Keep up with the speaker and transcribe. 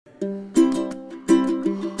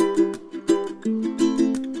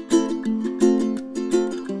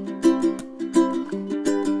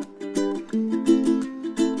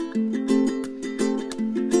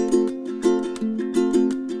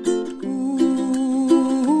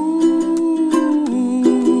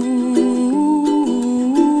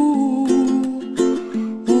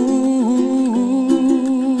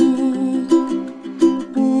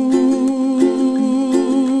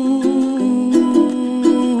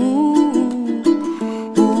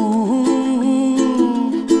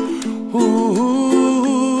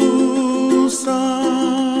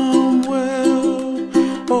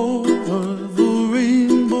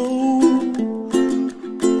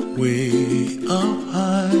up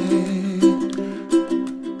high,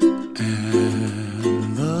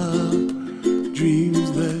 and the dreams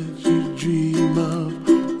that you dream of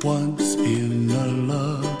once in a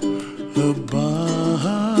lullaby.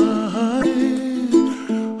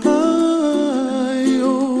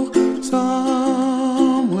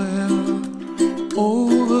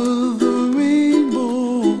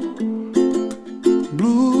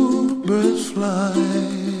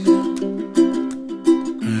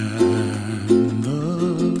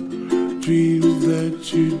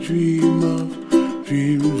 You dream of,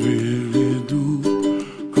 dreams really do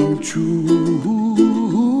come true.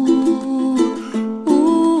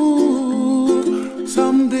 Ooh,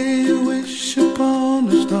 someday you wish upon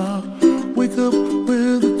a star, wake up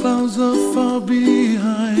where the clouds are far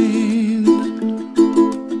behind.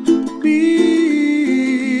 Be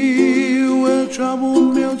where trouble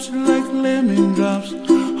melts like lemon drops,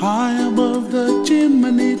 high above the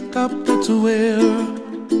chimney top. That's where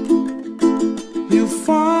you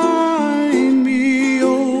find me,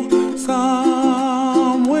 oh,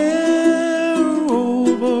 somewhere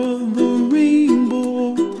over the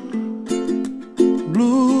rainbow.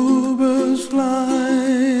 Bluebirds fly,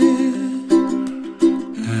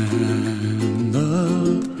 and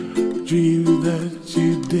the dreams that you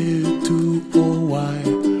dare to, oh why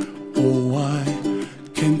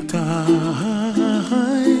can't I?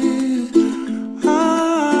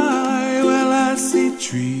 Well, I see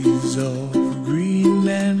trees of green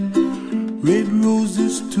and red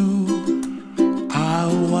roses too. I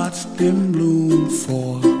watch them bloom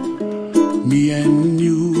for me and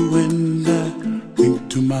you, and I think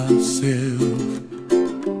to myself,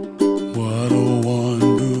 what a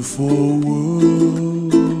wonderful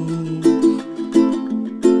world.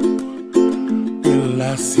 Well,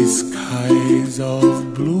 I see skies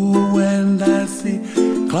of blue and I see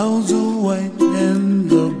clouds of white and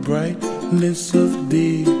the brightness of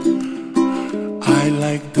day. I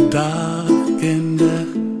like the dark and I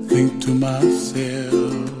think to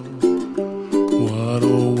myself, what a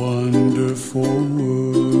wonderful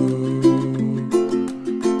world.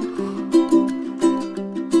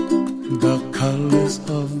 The colors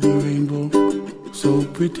of the rainbow, so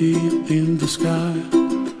pretty in the sky,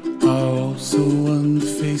 are also on the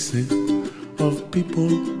faces of people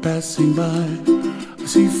passing by. I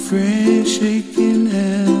see friends shaking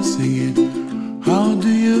hands singing, how do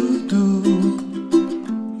you do?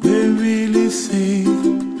 They really say,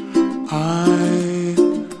 I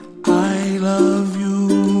love you.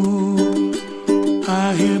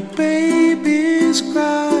 I hear babies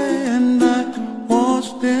cry and I watch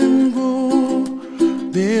them grow.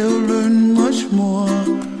 They'll learn much more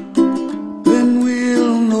than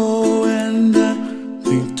we'll know, and I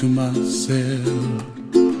think to myself,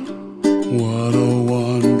 what a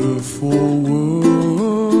wonderful world.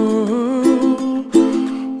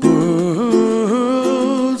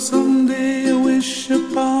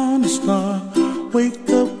 Upon a star, wake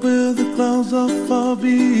up where the clouds are far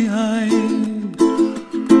behind.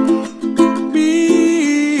 Be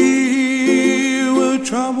where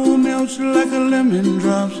trouble melts like a lemon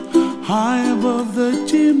drops, high above the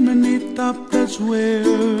chimney top. That's where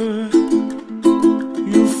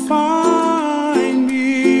you find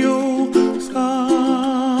me, oh,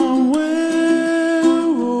 somewhere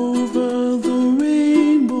over the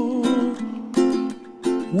rainbow,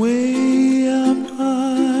 way up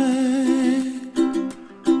high,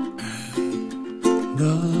 and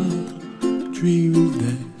the dreams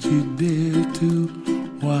that you dare to,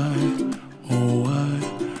 why